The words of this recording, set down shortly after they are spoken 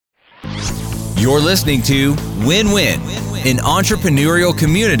You're listening to Win-Win, an entrepreneurial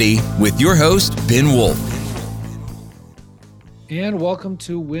community with your host, Ben Wolf. And welcome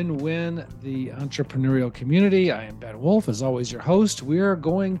to Win-Win, the entrepreneurial community. I am Ben Wolf, as always, your host. We are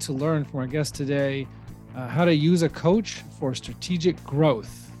going to learn from our guest today how to use a coach for strategic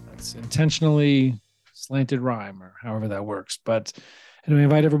growth. That's intentionally slanted rhyme, or however that works. But and we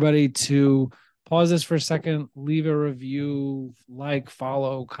invite everybody to pause this for a second, leave a review, like,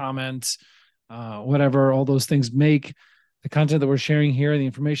 follow, comment, whatever. All those things make the content that we're sharing here and the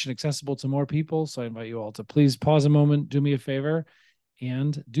information accessible to more people. So I invite you all to please pause a moment, do me a favor,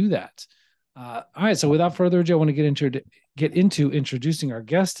 and do that. All right. So without further ado, I want to get into introducing our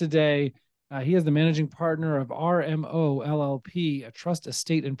guest today. He is the managing partner of RMO LLP, a trust,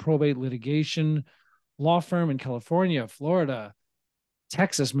 estate, and probate litigation law firm in California, Florida,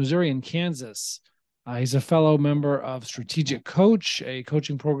 Texas, Missouri, and Kansas. He's a fellow member of Strategic Coach, a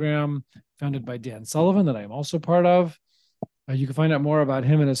coaching program founded by Dan Sullivan that I am also part of. You can find out more about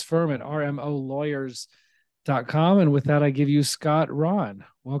him and his firm at rmolawyers.com. And with that, I give you Scott Rahn.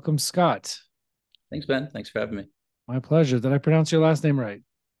 Welcome, Scott. Thanks, Ben. Thanks for having me. My pleasure. Did I pronounce your last name right?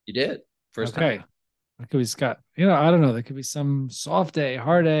 You did. First okay. time. That could be Scott. I don't know. There could be some soft A,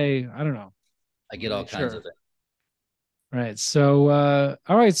 hard A. I don't know. I get all kinds of it. Right. So,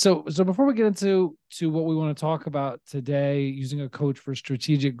 all right. So before we get into what we want to talk about today, using a coach for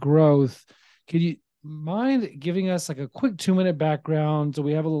strategic growth, could you mind giving us like a quick 2-minute background so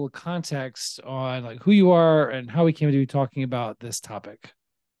we have a little context on like who you are and how we came to be talking about this topic?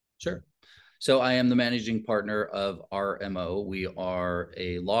 Sure. So I am the managing partner of RMO. We are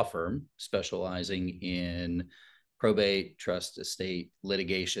a law firm specializing in probate, trust, estate,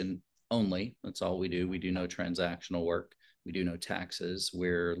 litigation only. That's all we do. We do no transactional work. We do no taxes.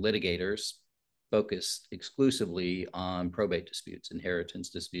 We're litigators focused exclusively on probate disputes,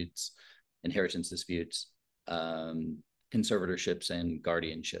 inheritance disputes, conservatorships, and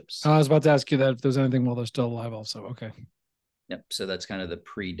guardianships. I was about to ask you that if there's anything while they're still alive also. Okay. Yep. So that's kind of the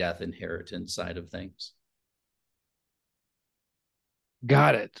pre-death inheritance side of things.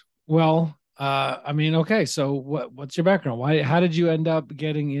 Got it. Well, okay. So what's your background? How did you end up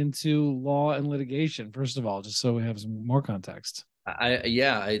getting into law and litigation? First of all, just so we have some more context.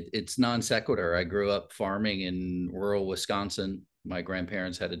 It's non sequitur. I grew up farming in rural Wisconsin. My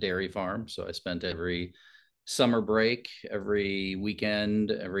grandparents had a dairy farm, so I spent every summer break, every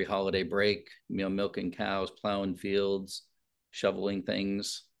weekend, every holiday break, milking cows, plowing fields, shoveling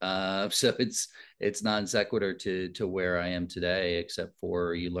things. So it's non sequitur to where I am today, except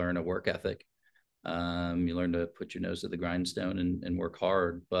for you learn a work ethic. You learn to put your nose to the grindstone and work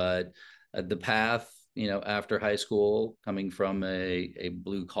hard. But the path, after high school, coming from a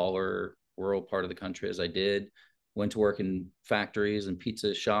blue collar rural part of the country as I did, went to work in factories and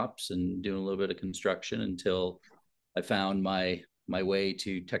pizza shops and doing a little bit of construction until I found my way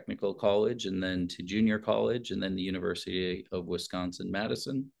to technical college, and then to junior college, and then the University of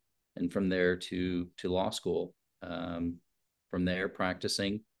Wisconsin-Madison, and from there to law school. From there,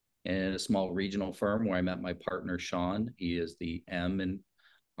 practicing in a small regional firm where I met my partner, Sean. He is the M in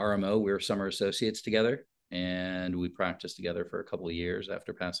RMO. We were summer associates together, and we practiced together for a couple of years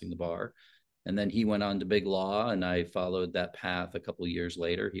after passing the bar. And then he went on to big law, and I followed that path a couple of years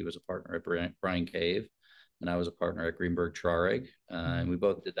later. He was a partner at Bryan Cave, and I was a partner at Greenberg Traurig. And we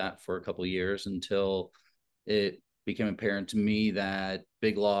both did that for a couple of years until it became apparent to me that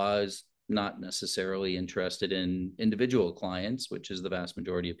big law is not necessarily interested in individual clients, which is the vast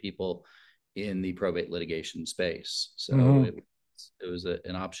majority of people in the probate litigation space. So it was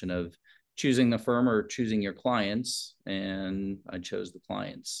an option of choosing the firm or choosing your clients, and I chose the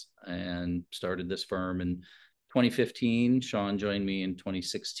clients and started this firm in 2015. Sean joined me in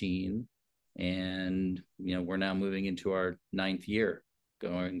 2016, and we're now moving into our 9th year,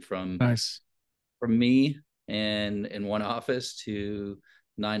 going from me and in one office to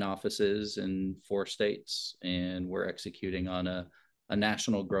 9 offices in 4 states, and we're executing on a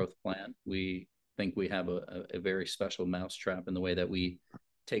national growth plan. We think we have a very special mousetrap in the way that we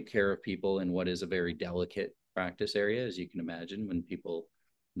take care of people in what is a very delicate practice area, as you can imagine, when people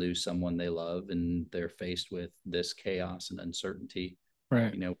lose someone they love and they're faced with this chaos and uncertainty.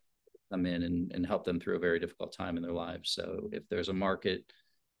 Right. Come in and help them through a very difficult time in their lives. So if there's a market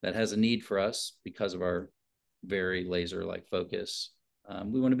that has a need for us because of our very laser-like focus,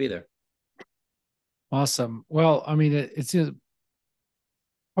 we want to be there. Awesome. Well, it's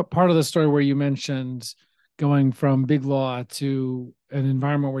part of the story where you mentioned going from big law to an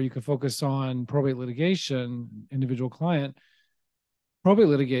environment where you could focus on probate litigation, individual client. Probate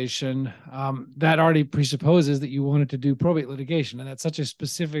litigation, that already presupposes that you wanted to do probate litigation, and that's such a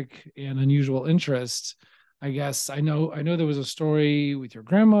specific and unusual interest. I guess I know there was a story with your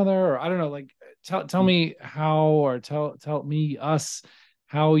grandmother, or I don't know, like tell me how, or tell me us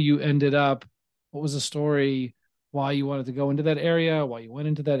how you ended up. What was the story? Why you wanted to go into that area? Why you went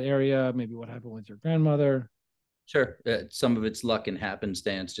into that area? Maybe what happened with your grandmother? Sure. Some of it's luck and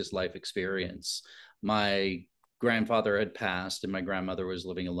happenstance, just life experience. My grandfather had passed, and my grandmother was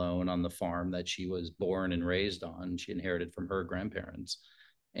living alone on the farm that she was born and raised on. She inherited from her grandparents.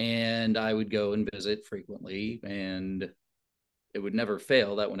 And I would go and visit frequently. And it would never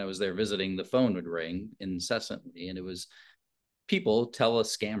fail that when I was there visiting, the phone would ring incessantly. And it was people,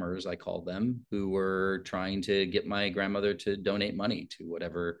 tele-scammers, I called them, who were trying to get my grandmother to donate money to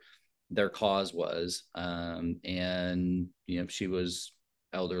whatever their cause was. And, she was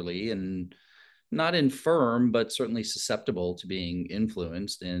elderly and not infirm, but certainly susceptible to being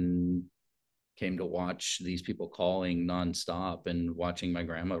influenced, and came to watch these people calling nonstop and watching my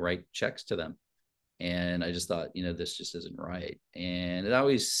grandma write checks to them. And I just thought, this just isn't right. And it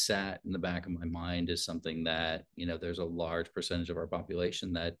always sat in the back of my mind as something that, there's a large percentage of our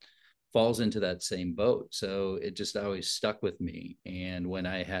population that falls into that same boat. So it just always stuck with me. And when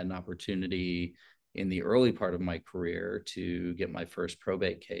I had an opportunity in the early part of my career to get my first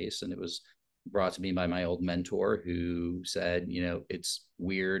probate case, and it was brought to me by my old mentor, who said, it's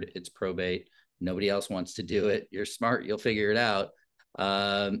weird, it's probate, nobody else wants to do it, you're smart, you'll figure it out.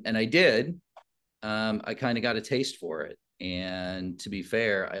 And I did. I kind of got a taste for it. And to be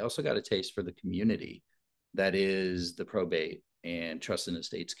fair, I also got a taste for the community that is the probate and trust and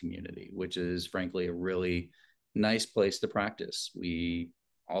estates community, which is frankly a really nice place to practice. We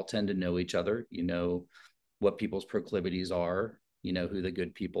all tend to know each other. You know what people's proclivities are, who the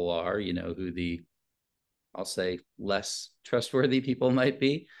good people are, who the, I'll say, less trustworthy people might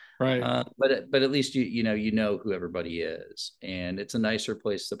be. Right. But at least you know who everybody is, and it's a nicer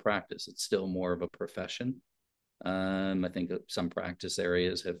place to practice. It's still more of a profession. I think that some practice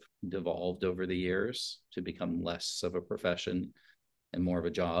areas have devolved over the years to become less of a profession and more of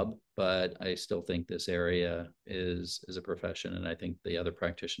a job. But I still think this area is a profession, and I think the other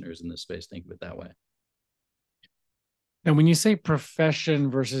practitioners in this space think of it that way. And when you say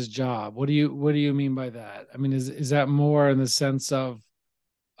profession versus job, what do you mean by that? I mean, is that more in the sense of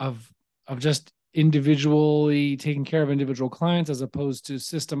of just individually taking care of individual clients as opposed to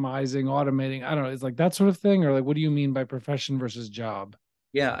systemizing, automating? I don't know. It's like that sort of thing, or like, what do you mean by profession versus job?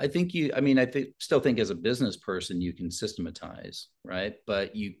 Yeah, I still think as a business person, you can systematize, right?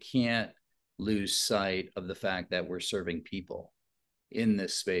 But you can't lose sight of the fact that we're serving people in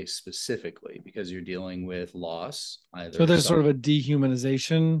this space specifically, because you're dealing with loss, So either there's sort of a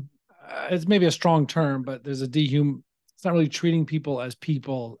dehumanization. It's maybe a strong term, but there's a dehum. It's not really treating people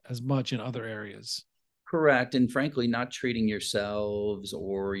as much in other areas. correct, and frankly, not treating yourselves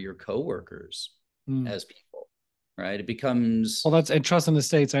or your coworkers Hmm. as people, right? It becomes Well, that's and trust in the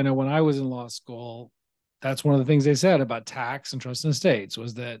states. I know when I was in law school, that's one of the things they said about tax and trust in the states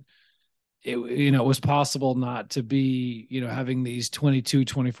was that it was possible not to be, having these 22,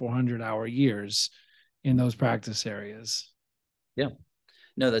 2,400 hour years in those practice areas. yeah,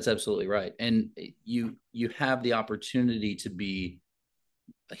 no, that's absolutely right. And you have the opportunity to be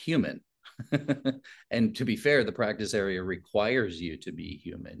a human. And to be fair, the practice area requires you to be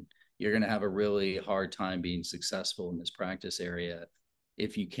human. You're going to have a really hard time being successful in this practice area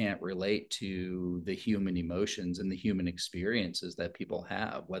if you can't relate to the human emotions and the human experiences that people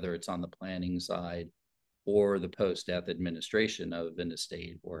have, whether it's on the planning side or the post-death administration of an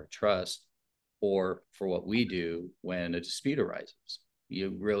estate or a trust, or for what we do when a dispute arises.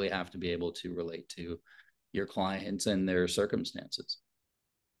 You really have to be able to relate to your clients and their circumstances.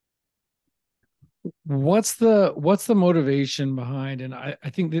 What's the motivation behind, and I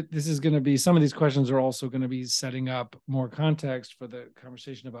think that this is going to be, some of these questions are also going to be setting up more context for the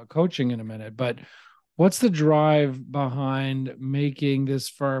conversation about coaching in a minute, but what's the drive behind making this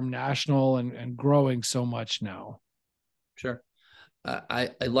firm national and growing so much now? Sure.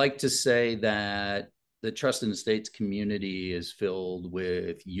 I like to say that the trust and estates community is filled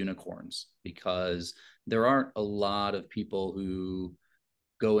with unicorns, because there aren't a lot of people who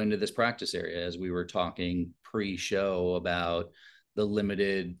go into this practice area, as we were talking pre-show about the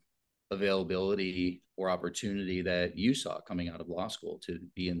limited availability or opportunity that you saw coming out of law school to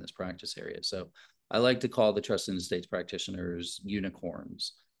be in this practice area. So I like to call the trust and estates practitioners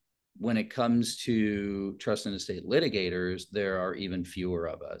unicorns. When it comes to trust and estate litigators, there are even fewer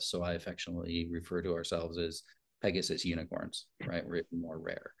of us. So I affectionately refer to ourselves as Pegasus unicorns, right? We're more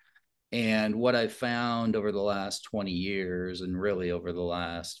rare. And what I found over the last 20 years, and really over the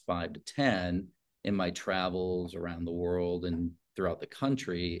last 5 to 10 in my travels around the world and throughout the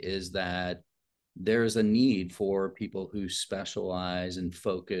country, is that there's a need for people who specialize and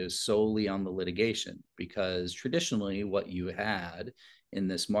focus solely on the litigation, because traditionally what you had in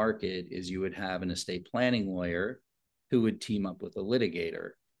this market is you would have an estate planning lawyer who would team up with a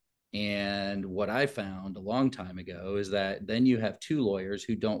litigator. And what I found a long time ago is that then you have two lawyers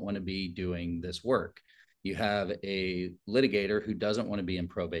who don't want to be doing this work. You have a litigator who doesn't want to be in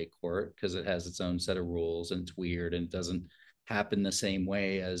probate court because it has its own set of rules and it's weird and it doesn't happen the same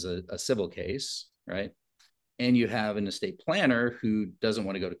way as a civil case, right? And you have an estate planner who doesn't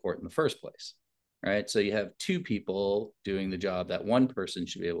want to go to court in the first place, right? So you have two people doing the job that one person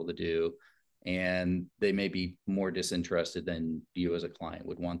should be able to do, and they may be more disinterested than you as a client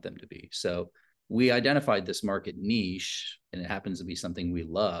would want them to be. So we identified this market niche, and it happens to be something we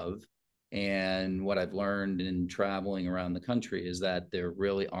love. And what I've learned in traveling around the country is that there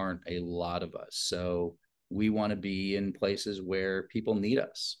really aren't a lot of us. So we want to be in places where people need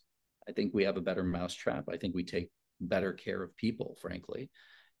us. I think we have a better mousetrap. I think we take better care of people, frankly.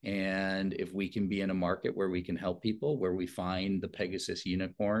 And if we can be in a market where we can help people, where we find the Pegasus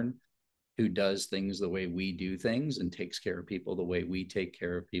unicorn who does things the way we do things and takes care of people the way we take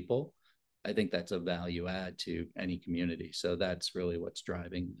care of people, I think that's a value add to any community. So that's really what's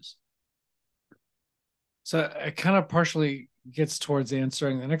driving this. So it kind of partially gets towards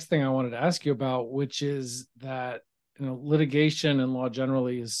answering the next thing I wanted to ask you about, which is that, litigation and law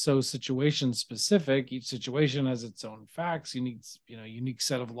generally is so situation specific. Each situation has its own facts, unique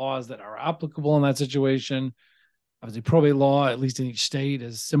set of laws that are applicable in that situation. Obviously, probate law, at least in each state,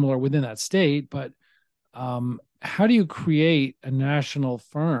 is similar within that state. But how do you create a national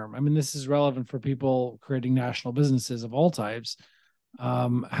firm? I mean, this is relevant for people creating national businesses of all types. How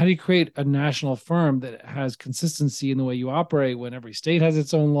do you create a national firm that has consistency in the way you operate when every state has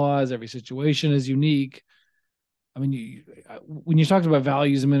its own laws, every situation is unique? I mean, when you talked about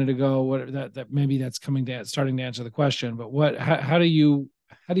values a minute ago, that maybe that's starting to answer the question. But how do you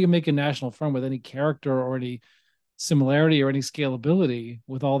make a national firm with any character or any similarity or any scalability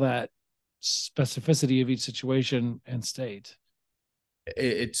with all that specificity of each situation and state?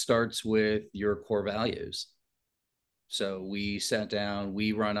 It starts with your core values. So we sat down,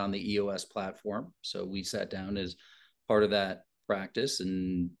 we run on the EOS platform. So we sat down as part of that practice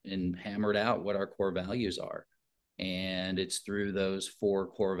and hammered out what our core values are. And it's through those 4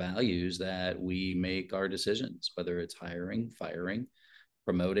 core values that we make our decisions, whether it's hiring, firing,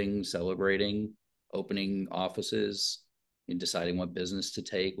 promoting, celebrating, opening offices, and deciding what business to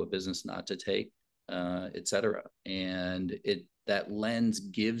take, what business not to take, et cetera. And that lens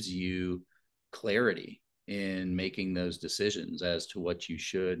gives you clarity in making those decisions as to what you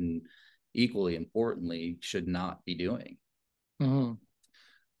should and, equally importantly, should not be doing. Mm-hmm.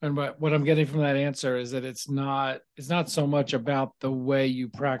 And what I'm getting from that answer is that it's not so much about the way you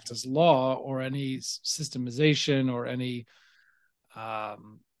practice law or any systemization or any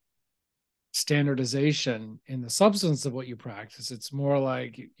standardization in the substance of what you practice. It's more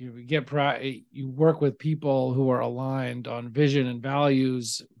like you work with people who are aligned on vision and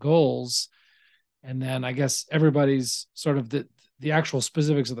values, goals, and then I guess everybody's sort of the actual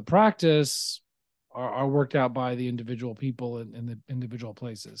specifics of the practice are worked out by the individual people in the individual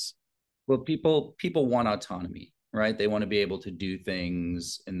places. Well, people want autonomy, right? They want to be able to do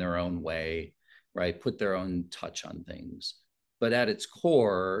things in their own way, right? Put their own touch on things. But at its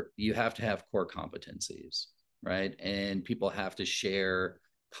core, you have to have core competencies, right? And people have to share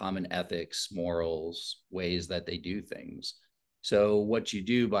common ethics, morals, ways that they do things. So what you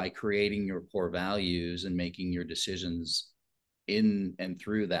do by creating your core values and making your decisions in and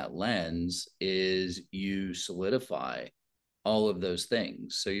through that lens is you solidify all of those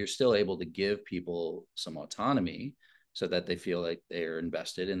things. So you're still able to give people some autonomy so that they feel like they're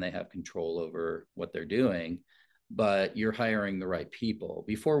invested and they have control over what they're doing, but you're hiring the right people.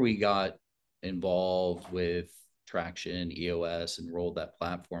 Before we got involved with Traction, EOS, and rolled that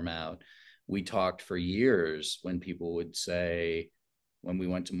platform out, we talked for years when people would say, when we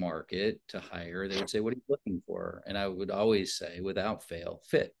went to market to hire, they would say, what are you looking for? And I would always say, without fail,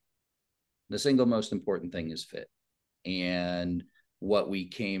 fit. The single most important thing is fit. And what we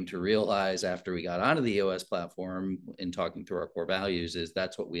came to realize after we got onto the EOS platform and talking through our core values is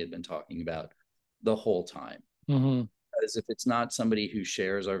that's what we had been talking about the whole time. Mm-hmm. Because if it's not somebody who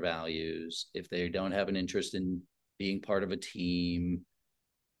shares our values, if they don't have an interest in being part of a team,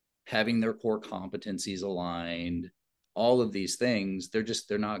 having their core competencies aligned, all of these things,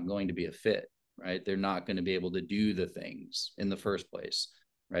 they're not going to be a fit, right? They're not going to be able to do the things in the first place.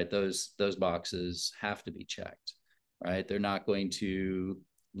 right? Those boxes have to be checked, right? They're not going to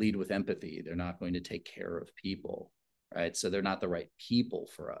lead with empathy. They're not going to take care of people, right? So they're not the right people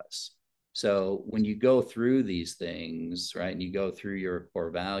for us. So when you go through these things, right, and you go through your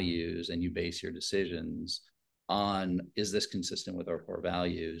core values and you base your decisions on, is this consistent with our core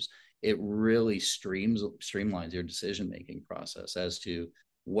values? It really streamlines your decision-making process as to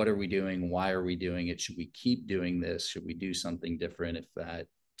what are we doing? Why are we doing it? Should we keep doing this? Should we do something different?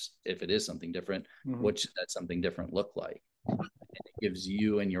 If it is something different, what should that something different look like? And it gives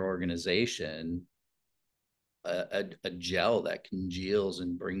you and your organization a gel that congeals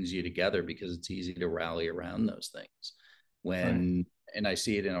and brings you together, because it's easy to rally around those things. And I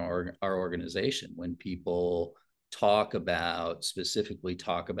see it in our organization when people specifically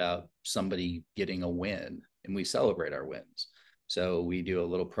talk about somebody getting a win, and we celebrate our wins. So we do a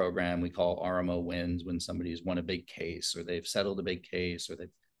little program we call RMO wins, when somebody's won a big case, or they've settled a big case, or they've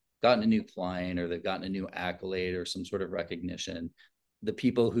gotten a new client, or they've gotten a new accolade or some sort of recognition. The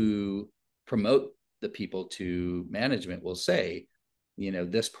people who promote the people to management will say,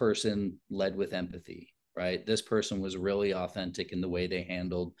 this person led with empathy, right? This person was really authentic in the way they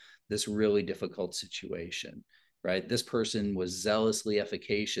handled this really difficult situation, right? This person was zealously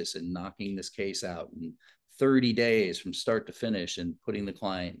efficacious in knocking this case out in 30 days from start to finish, and putting the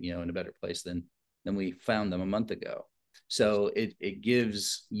client, in a better place than we found them a month ago. So it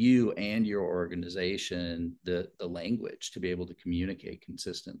gives you and your organization the language to be able to communicate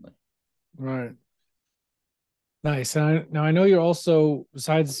consistently. Right. Nice. And now I know you're also,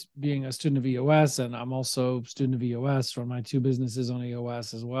 besides being a student of EOS, and I'm also a student of EOS from my two businesses on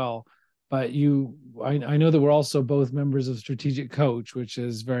EOS as well. But I know that we're also both members of Strategic Coach, which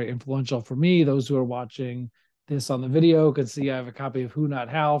is very influential for me. Those who are watching this on the video could see I have a copy of Who Not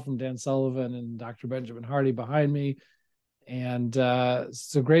How from Dan Sullivan and Dr. Benjamin Hardy behind me. And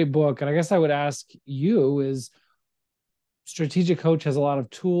it's a great book. And I guess I would ask you is, Strategic Coach has a lot of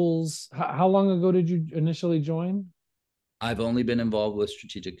tools. How long ago did you initially join? I've only been involved with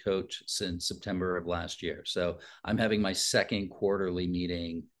Strategic Coach since September of last year. So I'm having my second quarterly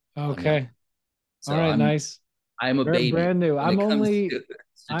meeting. Okay. So all right. Nice. I'm a Very baby. brand new. I'm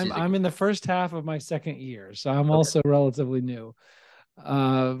in the first half of my second year. So I'm also relatively new.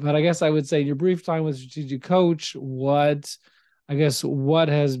 But I guess I would say in your brief time with Strategic Coach, what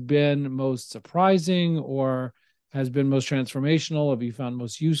has been most surprising or has been most transformational? Have you found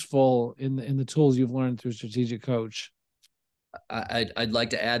most useful in the tools you've learned through Strategic Coach? I'd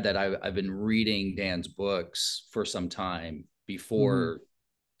like to add that I've been reading Dan's books for some time before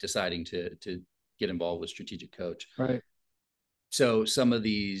deciding to get involved with Strategic Coach. Right. So some of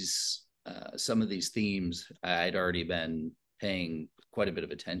these themes I'd already been paying quite a bit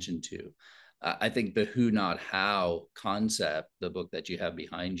of attention to. I think the Who Not How concept, the book that you have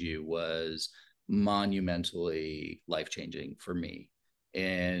behind you, was monumentally life-changing for me,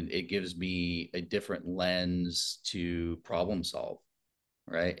 and it gives me a different lens to problem solve,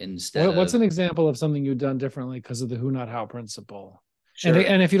 right? What's an example of something you've done differently because of the Who Not How principle? Sure.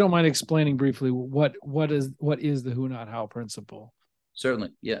 And if you don't mind explaining briefly, what is the Who Not How principle? Certainly.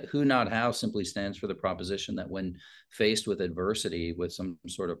 Yeah. Who Not How simply stands for the proposition that when faced with adversity, with some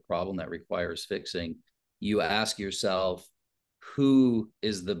sort of problem that requires fixing, you ask yourself, who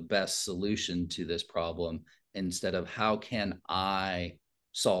is the best solution to this problem, instead of how can I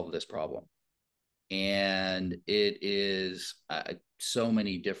solve this problem? And it is so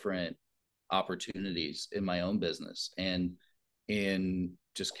many different opportunities in my own business and in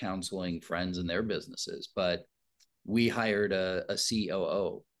just counseling friends in their businesses. But we hired a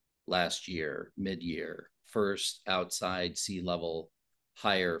COO last year, mid-year, first outside C-level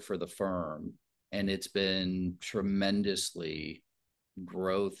hire for the firm. And it's been tremendously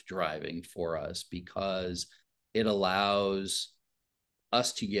growth driving for us, because it allows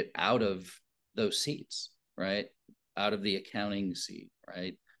us to get out of those seats, right? Out of the accounting seat,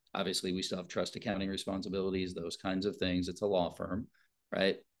 right? Obviously, we still have trust accounting responsibilities, those kinds of things. It's a law firm,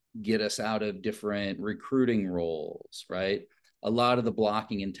 right? Get us out of different recruiting roles, right? A lot of the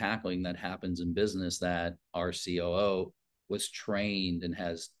blocking and tackling that happens in business that our COO was trained and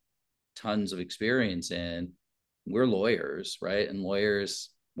has tons of experience in. We're lawyers, right? And lawyers,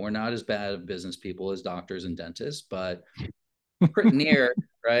 we're not as bad of business people as doctors and dentists, but pretty near,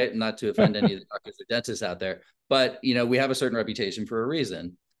 right? Not to offend any of the doctors or dentists out there, but we have a certain reputation for a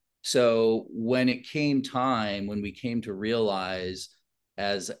reason. So when it came time, when we came to realize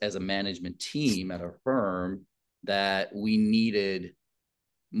as a management team at our firm that we needed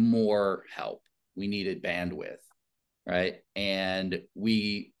more help, we needed bandwidth, right? And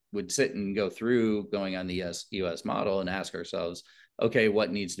we would sit and go through going on the EOS model and ask ourselves, okay,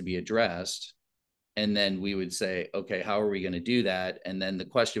 what needs to be addressed? And then we would say, okay, how are we going to do that? And then the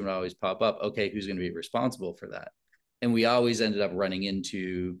question would always pop up, okay, who's going to be responsible for that? And we always ended up running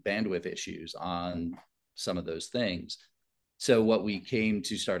into bandwidth issues on some of those things. So what we came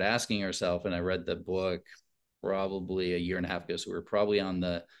to start asking ourselves, and I read the book probably a year and a half ago, so we were probably on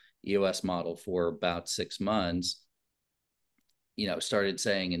the EOS model for about 6 months, started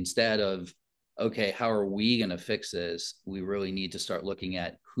saying, instead of, okay, how are we going to fix this? We really need to start looking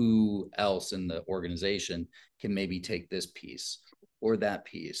at who else in the organization can maybe take this piece or that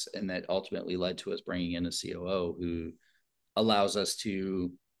piece. And that ultimately led to us bringing in a COO who allows us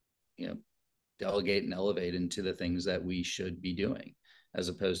to, delegate and elevate into the things that we should be doing, as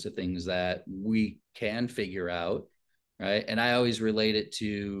opposed to things that we can figure out. Right. And I always relate it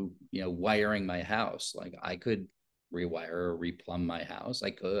to, wiring my house. Like, I could rewire or replumb my house.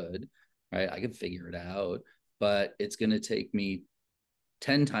 I could, right? I could figure it out, but it's going to take me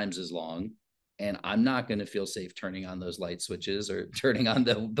 10 times as long. And I'm not going to feel safe turning on those light switches or turning on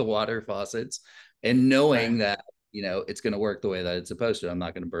the water faucets and knowing that, it's going to work the way that it's supposed to. I'm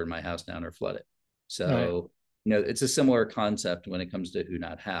not going to burn my house down or flood it. So, it's a similar concept when it comes to who,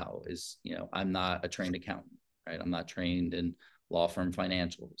 not how. Is, I'm not a trained accountant, right? I'm not trained in law firm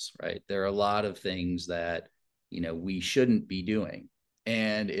financials, right? There are a lot of things that, we shouldn't be doing.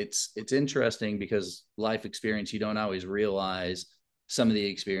 And it's interesting because life experience, you don't always realize some of the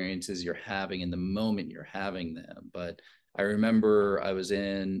experiences you're having in the moment you're having them. But I remember I was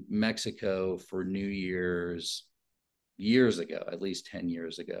in Mexico for New Year's years ago, at least 10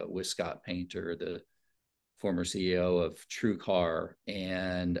 years ago, with Scott Painter, the former CEO of TrueCar.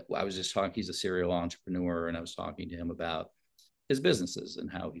 And I was just talking, he's a serial entrepreneur, and I was talking to him about his businesses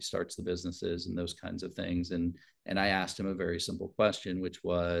and how he starts the businesses and those kinds of things. And I asked him a very simple question, which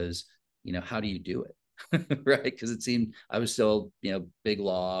was, how do you do it? Right? Because it seemed I was still, big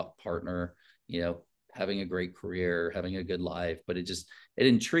law partner, having a great career, having a good life, but it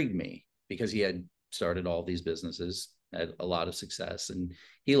intrigued me because he had started all these businesses, had a lot of success. And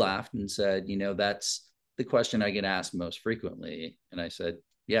he laughed and said, that's the question I get asked most frequently. And I said,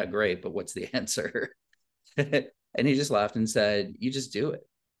 yeah, great, but what's the answer? And he just laughed and said, you just do it.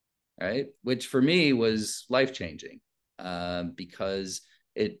 Right. Which for me was life-changing, because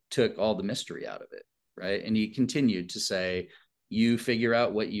it took all the mystery out of it. Right. And he continued to say, you figure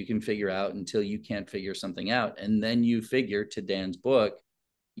out what you can figure out until you can't figure something out. And then you figure, to Dan's book,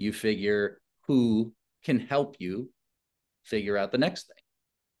 you figure who can help you figure out the next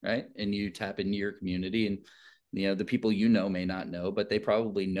thing. Right. And you tap into your community, and, the people may not know, but they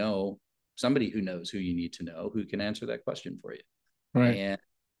probably know somebody who knows who you need to know, who can answer that question for you. Right. And,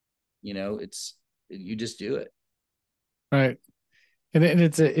 you just do it. Right. And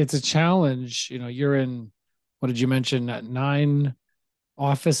it's a challenge. You're in, what did you mention? 9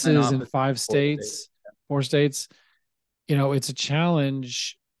 offices in 5 states, 4 states. It's a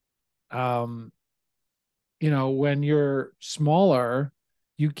challenge. When you're smaller,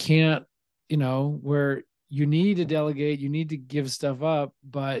 you can't, where you need to delegate, you need to give stuff up,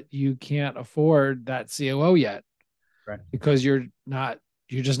 but you can't afford that COO yet. Right. Because you're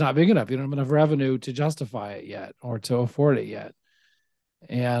just not big enough. You don't have enough revenue to justify it yet or to afford it yet.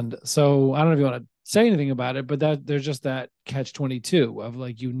 And so I don't know if you want to say anything about it, but that there's just that catch-22 of,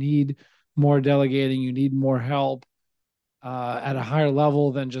 like, you need more delegating, you need more help at a higher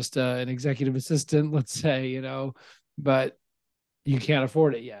level than just an executive assistant, let's say, but you can't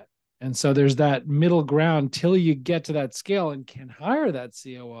afford it yet. And so there's that middle ground till you get to that scale and can hire that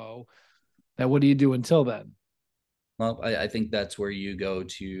COO. That what do you do until then? Well, I think that's where you go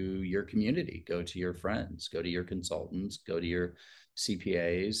to your community, go to your friends, go to your consultants, go to your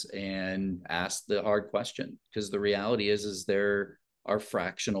CPAs, and ask the hard question. Because the reality is there are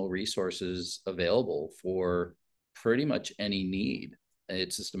fractional resources available for pretty much any need.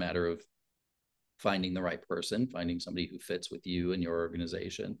 It's just a matter of finding the right person, finding somebody who fits with you and your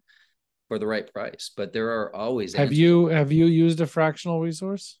organization for the right price. But there are always Have you used a fractional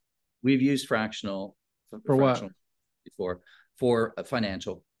resource? We've used fractional for what? Before, for a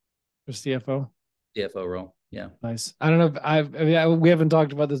financial, for CFO role. Yeah. Nice. I don't know if we haven't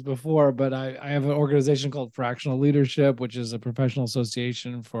talked about this before, but I have an organization called Fractional Leadership, which is a professional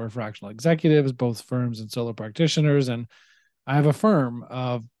association for fractional executives, both firms and solo practitioners. And I have a firm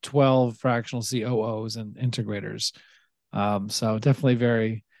of 12 fractional COOs and integrators. So definitely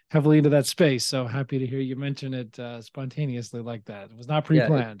very heavily into that space. So happy to hear you mention it spontaneously like that. It was not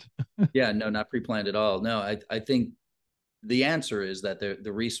pre-planned. Yeah, no, not pre-planned at all. No, I think the answer is that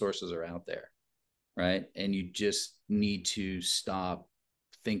the resources are out there, right? And you just need to stop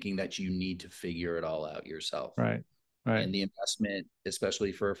thinking that you need to figure it all out yourself. Right. Right. And the investment,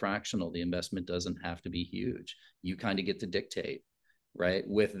 especially for a fractional, the investment doesn't have to be huge. You kind of get to dictate, right,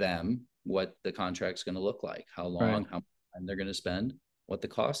 with them what the contract's going to look like, how long, Right. how much time they're going to spend, what the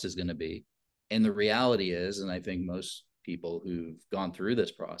cost is going to be. And the reality is, and I think most people who've gone through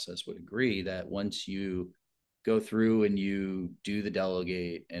this process would agree, that once you go through and you do the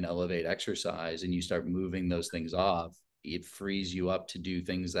delegate and elevate exercise and you start moving those things off, it frees you up to do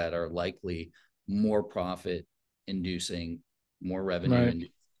things that are likely more profit inducing, more revenue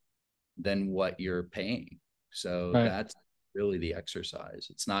than what you're paying. So that's really the exercise.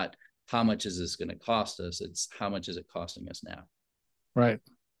 It's not how much is this going to cost us, it's how much is it costing us now. Right,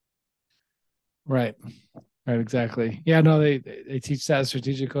 exactly. Yeah, no, they teach that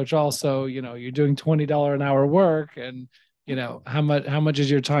strategic coach also. You're doing $20 an hour work, and how much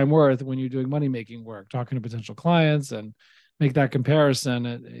is your time worth when you're doing money making work, talking to potential clients, and make that comparison.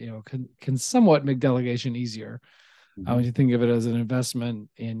 It can somewhat make delegation easier. When you think of it as an investment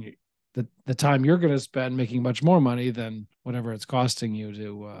in the time you're going to spend making much more money than whatever it's costing you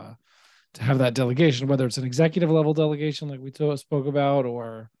to have that delegation, whether it's an executive level delegation like we spoke about,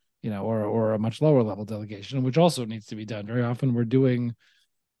 or a much lower level delegation, which also needs to be done. Very often we're doing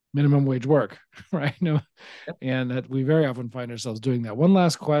minimum wage work, right? And that we very often find ourselves doing that. One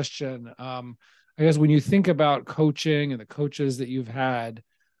last question. I guess when you think about coaching and the coaches that you've had,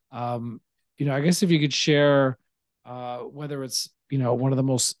 I guess if you could share whether it's, one of the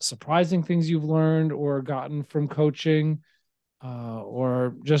most surprising things you've learned or gotten from coaching,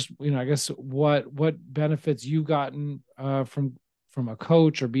 or just, I guess what benefits you've gotten from a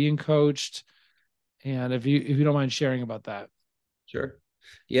coach or being coached. And if you don't mind sharing about that. Sure.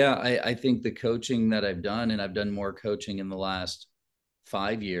 Yeah. I think the coaching that I've done, and I've done more coaching in the last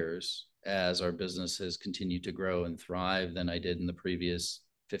 5 years as our business has continued to grow and thrive than I did in the previous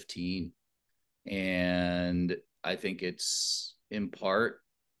 15. And I think it's in part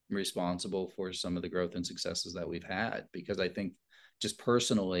responsible for some of the growth and successes that we've had, because I think just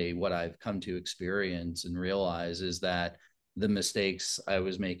personally what I've come to experience and realize is that the mistakes I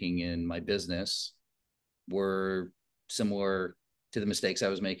was making in my business were similar to the mistakes I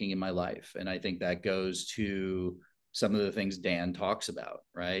was making in my life. And I think that goes to some of the things Dan talks about,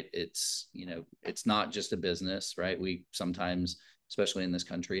 right? It's, it's not just a business, right? We sometimes, especially in this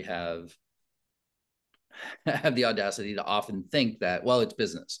country, have the audacity to often think that, well, it's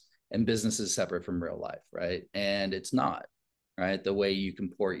business and business is separate from real life, right? And it's not, right? The way you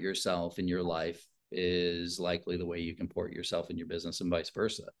comport yourself in your life is likely the way you comport yourself in your business, and vice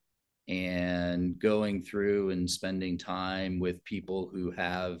versa. And going through and spending time with people who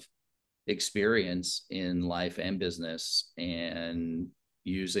have experience in life and business, and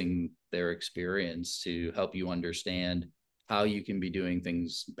using their experience to help you understand how you can be doing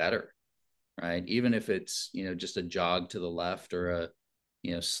things better, right? Even if it's, just a jog to the left or a,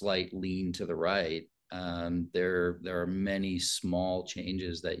 slight lean to the right. There are many small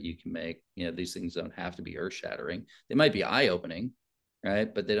changes that you can make. These things don't have to be earth shattering. They might be eye opening,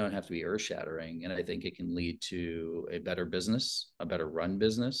 right? But they don't have to be earth shattering. And I think it can lead to a better business, a better run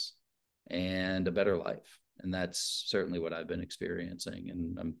business, and a better life. And that's certainly what I've been experiencing.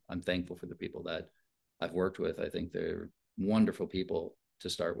 And I'm thankful for the people that I've worked with. I think they're wonderful people to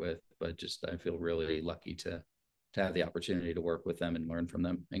start with, but just, I feel really lucky to have the opportunity to work with them and learn from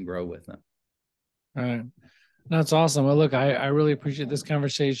them and grow with them. All right. That's awesome. Well, look, I really appreciate this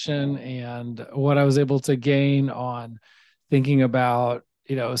conversation and what I was able to gain on thinking about,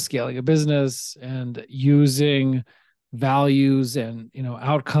 scaling a business and using values and,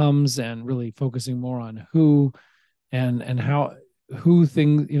 outcomes, and really focusing more on who and how, who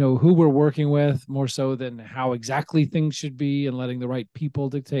we're working with, more so than how exactly things should be, and letting the right people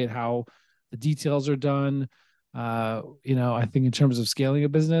dictate how the details are done. I think in terms of scaling a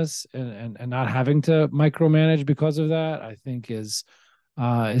business and not having to micromanage because of that, I think is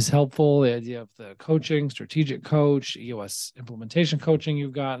helpful. The idea of the coaching, strategic coach, EOS implementation coaching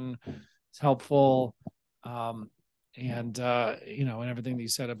you've gotten is helpful. And everything that you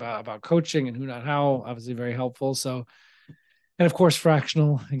said about coaching and who, not how, obviously very helpful. So, and of course,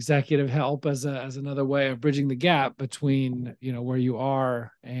 fractional executive help as another way of bridging the gap between, where you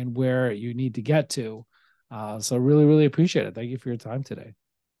are and where you need to get to. So really, really appreciate it. Thank you for your time today.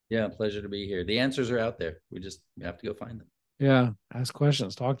 Yeah, pleasure to be here. The answers are out there. We have to go find them. Yeah. Ask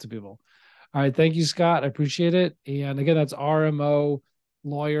questions, talk to people. All right. Thank you, Scott. I appreciate it. And again, that's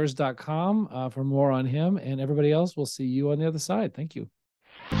rmolawyers.com for more on him, and everybody else. We'll see you on the other side. Thank you.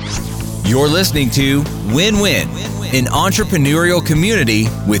 You're listening to Win Win, an entrepreneurial community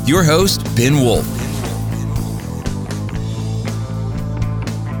with your host, Ben Wolf.